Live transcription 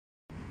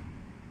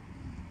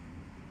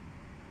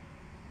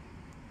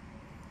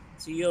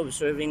So you're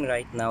observing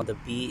right now the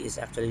bee is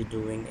actually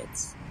doing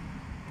its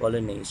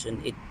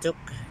pollination. It took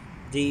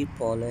the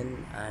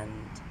pollen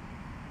and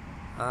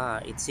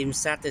it seems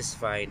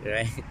satisfied,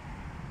 right?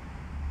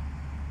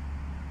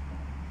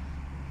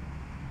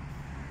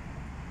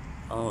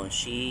 Oh,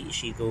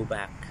 she go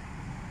back.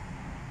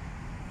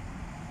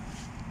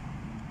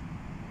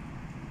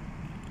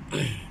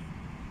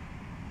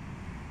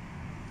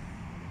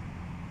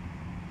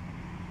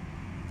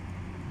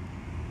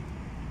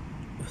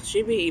 Will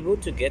she be able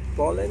to get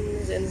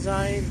pollens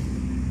inside?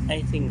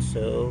 I think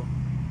so.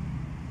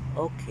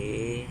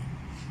 Okay.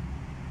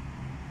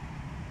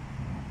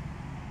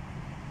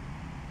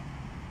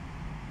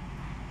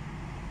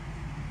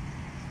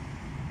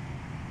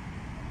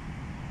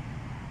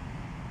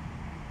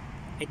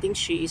 I think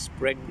she is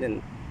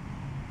pregnant.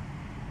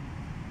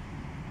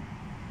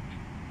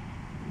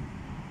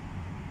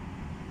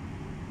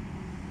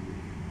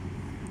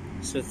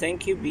 So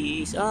thank you,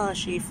 bees. Ah,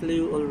 she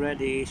flew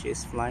already.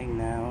 She's flying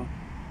now.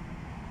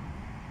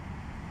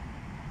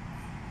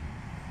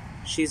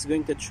 She's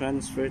going to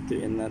transfer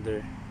to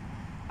another.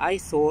 I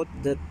thought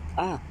that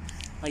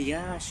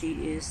yeah,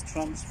 she is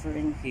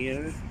transferring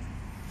here.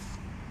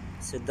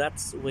 So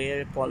that's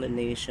where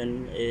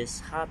pollination is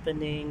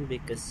happening,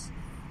 because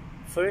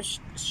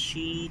first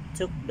she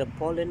took the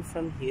pollen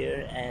from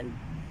here and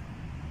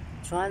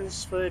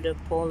transferred the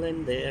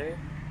pollen there.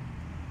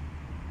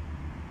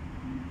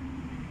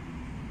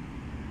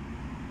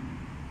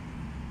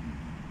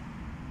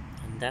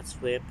 And that's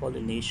where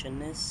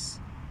pollination is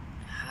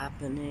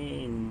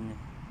happening.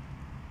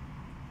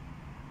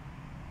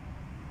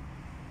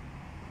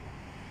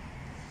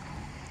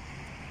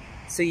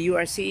 So you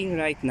are seeing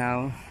right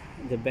now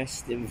the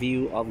best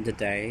view of the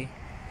day,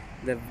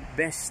 the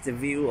best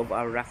view of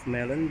our rock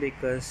melon,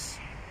 because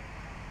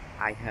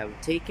I have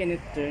taken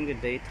it during the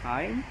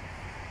daytime,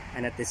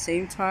 and at the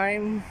same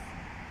time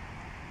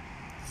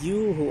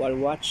you who are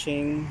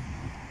watching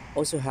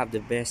also have the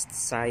best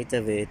sight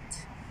of it,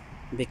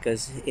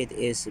 because it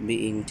is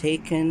being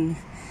taken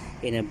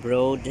in a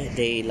broad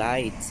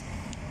daylight.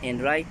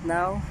 And right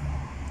now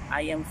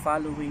I am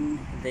following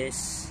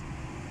this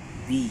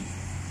bee.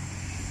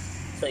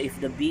 So if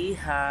the bee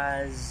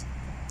has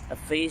a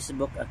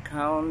Facebook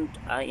account,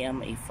 I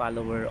am a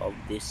follower of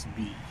this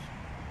bee.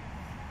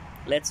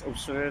 Let's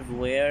observe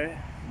where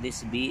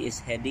this bee is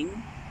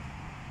heading.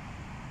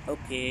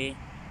 Okay,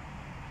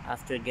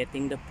 after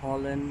getting the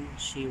pollen,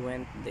 she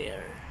went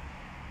there.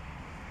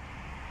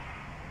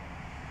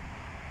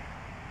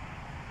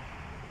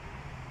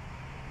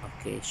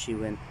 Okay, she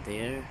went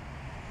there.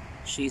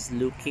 She's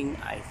looking,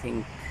 I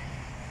think,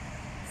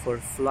 for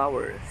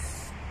flowers.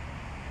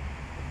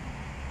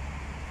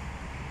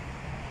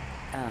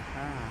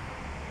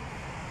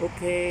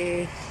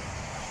 Okay,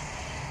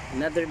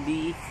 another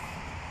bee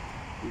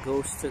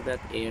goes to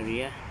that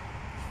area.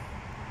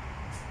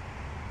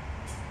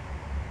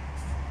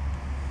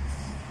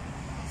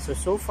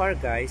 So far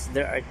guys,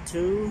 there are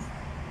two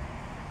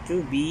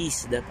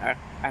bees that are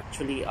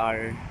actually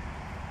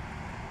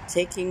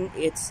taking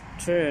its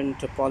turn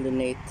to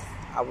pollinate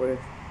our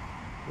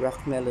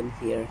rock melon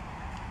here.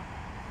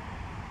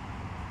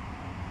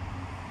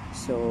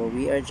 So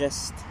we are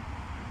just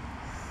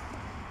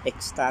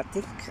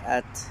ecstatic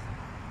at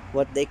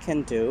what they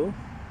can do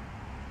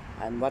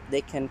and what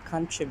they can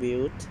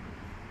contribute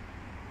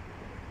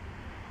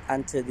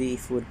unto the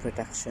food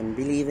production,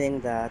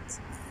 believing that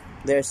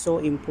they're so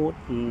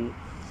important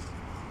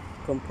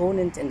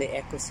component in the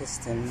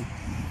ecosystem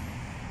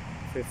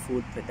for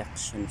food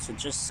production. So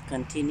just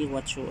continue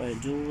what you are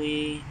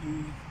doing.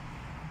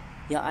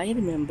 Yeah, I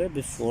remember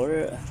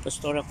before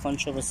Pastora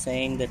Concha was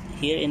saying that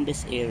here in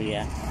this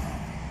area,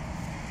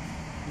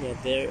 yeah,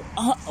 there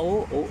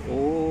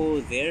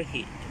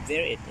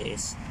there it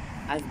is.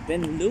 I've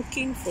been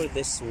looking for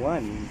this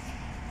one.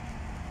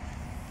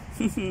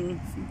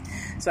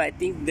 So I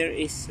think there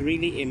is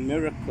really a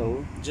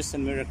miracle, just a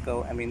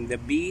miracle. I mean, the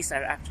bees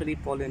are actually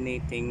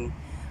pollinating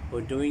or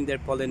doing their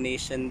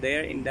pollination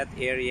there in that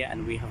area,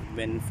 and we have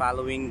been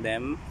following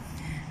them.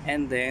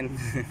 And then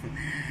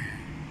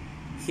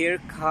here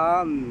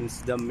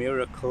comes the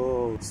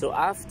miracle. So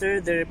after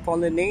their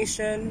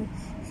pollination,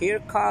 here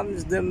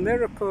comes the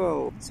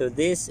miracle. So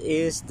this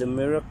is the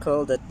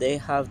miracle that they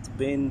have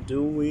been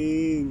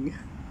doing.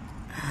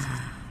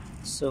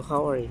 So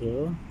how are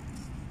you?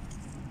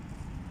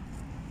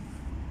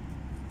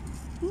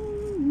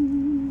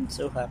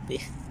 So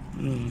happy.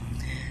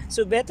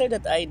 So better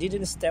that I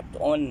didn't step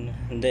on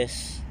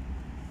this,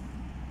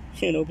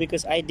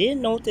 because I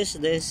didn't notice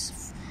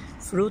this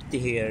fruit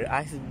here.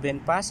 I've been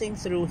passing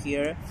through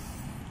here.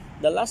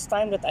 The last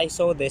time that I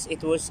saw this,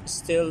 it was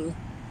still,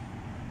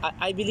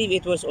 I believe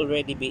it was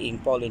already being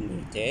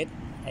pollinated.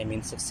 I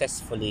mean,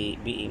 successfully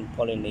being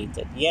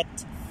pollinated.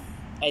 Yet,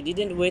 I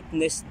didn't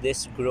witness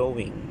this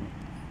growing.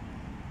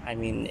 I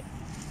mean,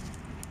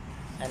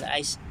 and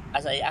as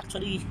I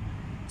actually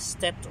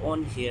stepped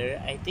on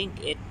here, I think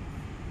it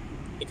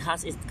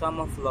has it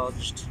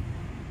camouflaged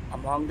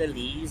among the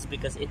leaves,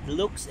 because it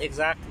looks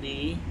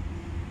exactly,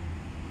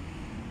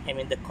 I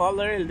mean, the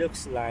color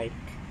looks like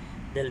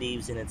the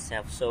leaves in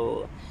itself.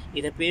 So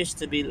it appears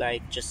to be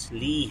like just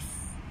leaf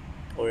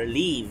or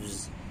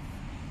leaves.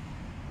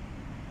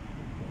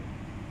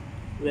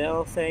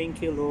 Well,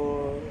 thank you,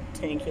 Lord.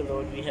 Thank you,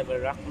 Lord. We have a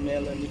rock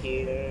melon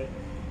here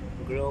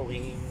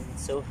growing.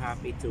 So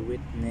happy to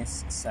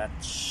witness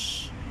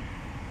such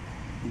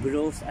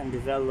growth and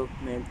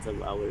development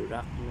of our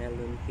rock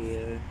melon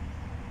here.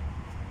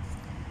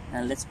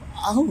 And let's,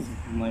 oh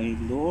my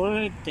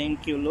Lord,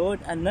 thank you,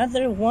 Lord,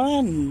 another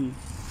one.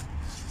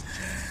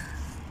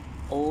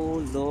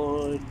 Oh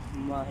Lord,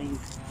 my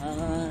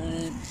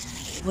God,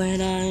 when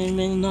I'm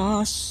in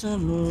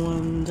awesome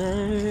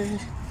wonder,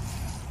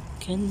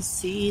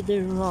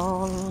 consider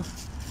all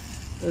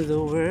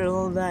the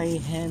world thy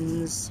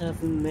hands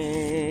have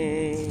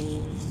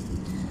made.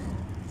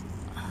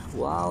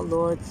 Wow,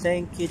 Lord,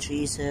 thank you,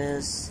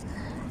 Jesus.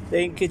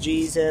 Thank you,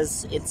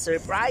 Jesus. It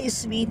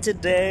surprised me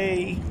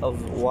today.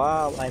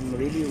 Wow, I'm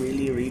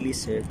really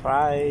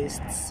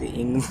surprised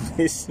seeing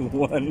this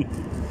one.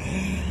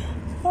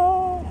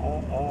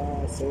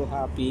 So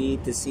happy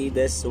to see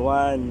this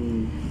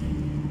one.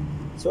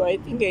 So I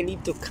think I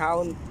need to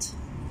count,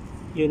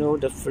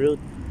 the fruit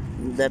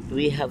that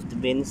we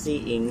have been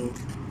seeing.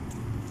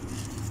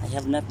 I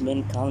have not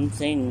been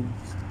counting.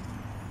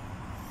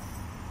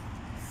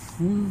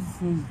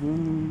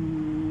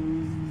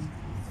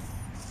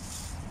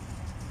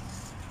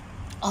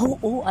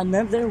 Oh,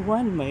 another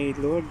one, my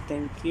Lord.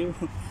 Thank you.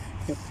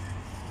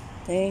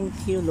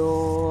 Thank you,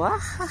 Lord.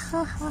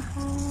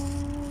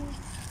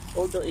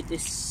 Although it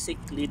is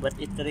sickly, but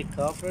it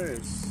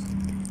recovers.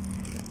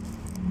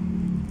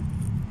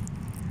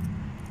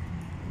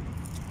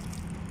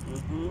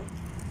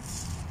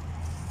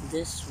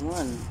 This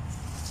one.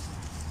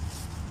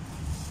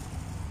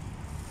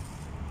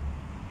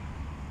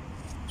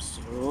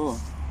 So,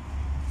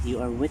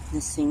 you are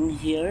witnessing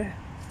here.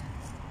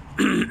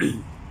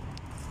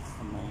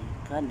 Oh my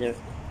God, there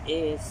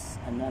is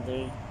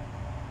another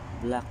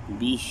black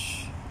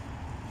bee.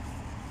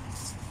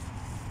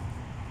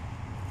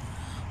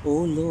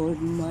 Oh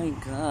Lord, my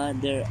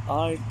God, there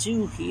are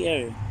two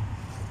here.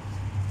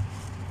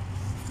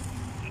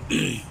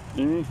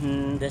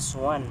 This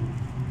one.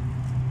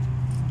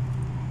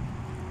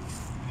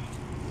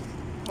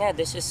 Yeah,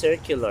 this is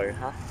circular,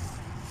 huh?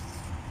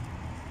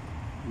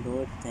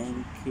 Lord,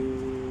 thank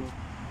you.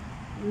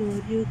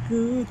 Lord, your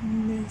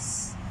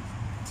goodness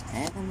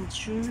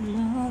and your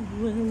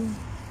love will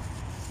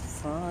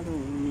follow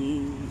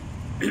me.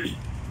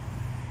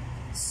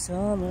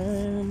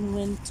 Summer and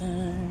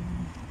winter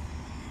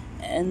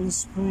and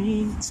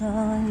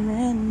springtime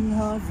and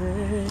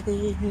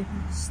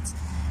harvest,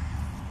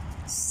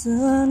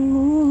 sun,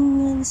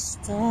 moon, and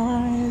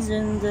stars,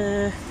 and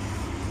the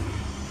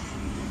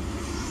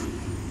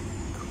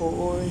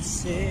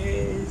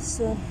courses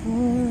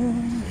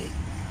upon.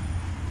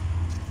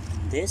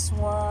 This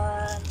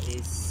one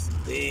is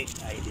big.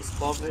 I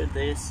discovered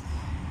this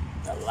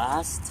the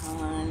last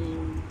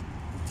time.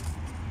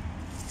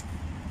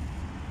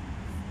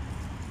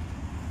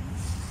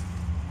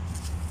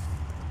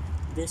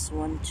 This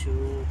one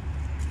too.